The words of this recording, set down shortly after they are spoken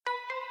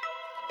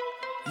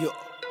Yo.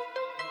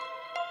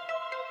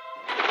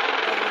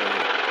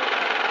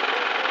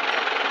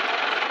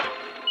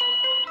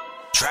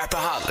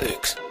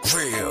 Trapaholics,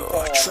 real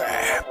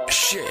trap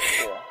shit.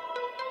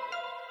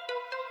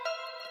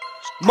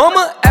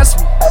 Mama asked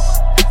me,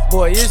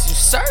 boy, is you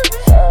serving?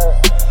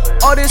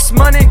 All this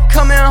money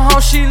coming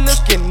home, she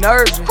looking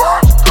nervous.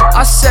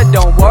 I said,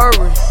 don't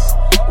worry,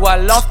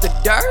 while off the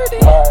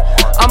dirty,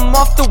 I'm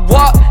off the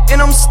walk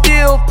and I'm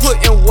still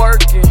putting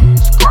work in.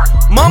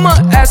 Mama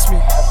asked me,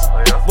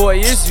 boy,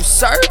 is you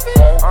serving?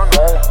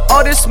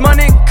 All this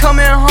money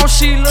coming home,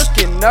 she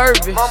looking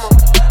nervous.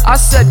 I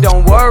said,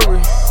 don't worry,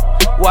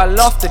 while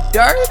off the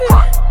dirty,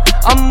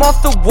 I'm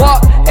off the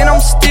walk and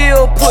I'm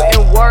still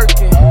putting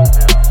work in.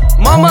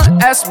 Mama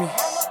asked me,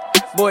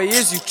 boy,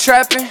 is you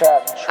trapping?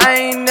 I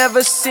ain't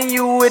never seen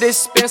you with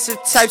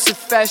expensive types of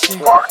fashion.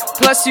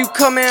 Plus you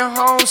coming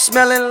home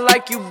smelling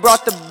like you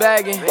brought the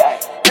bagging.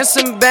 And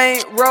some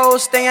bank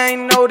rolls, they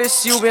ain't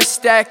noticed you been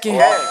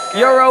stacking.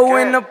 Euro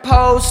in the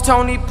post,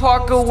 Tony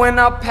Parker when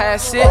I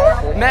pass it.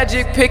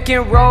 Magic pick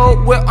and roll,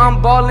 where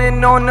I'm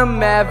ballin' on the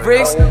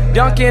Mavericks.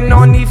 Dunking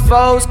on these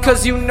foes,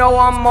 cause you know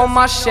I'm on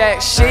my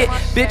Shaq shit.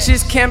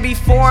 Bitches can't be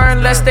foreign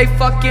unless they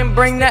fucking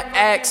bring the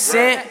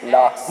accent.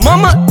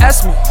 Mama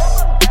asked me,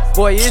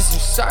 boy, is you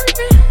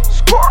serving?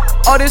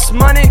 All this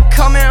money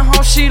coming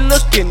home, she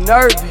looking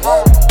nervous.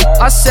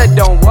 I said,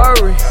 don't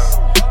worry,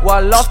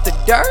 while off the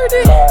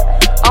dirty,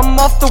 I'm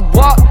off the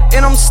walk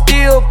and I'm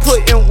still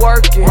putting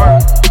work in.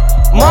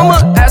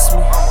 Mama asked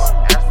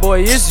me,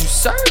 boy, is you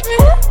serving?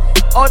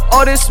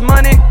 All this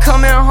money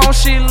coming home,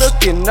 she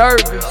looking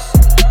nervous.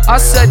 I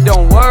said,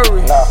 don't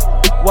worry,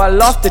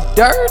 while off the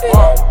dirty,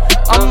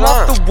 I'm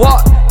off the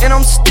walk and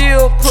I'm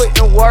still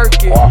putting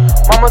work in.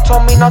 Mama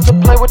told me not to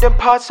play with them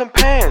pots and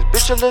pans,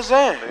 bitch a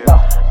Lizanne.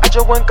 I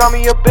just went got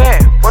me a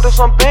bag, for the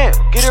some band,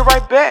 get it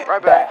right back.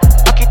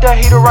 I keep that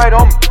heater right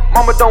on me,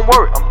 mama don't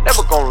worry, I'm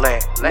never gon'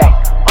 lag.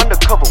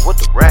 Undercover with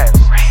the raps,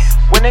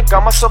 when they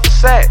got myself a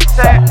sack.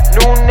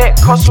 New neck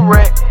cost a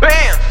rack,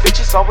 bam,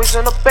 bitches always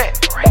in the back.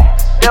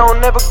 They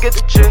don't never get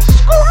the gist,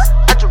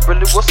 I just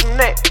really want some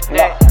neck.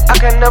 I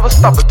can never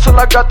stop it till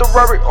I got the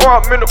Rari or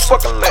I'm in the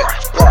fucking leg.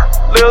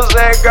 Lil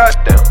Zan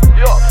goddamn,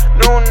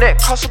 new neck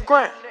cost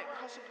 $1,000.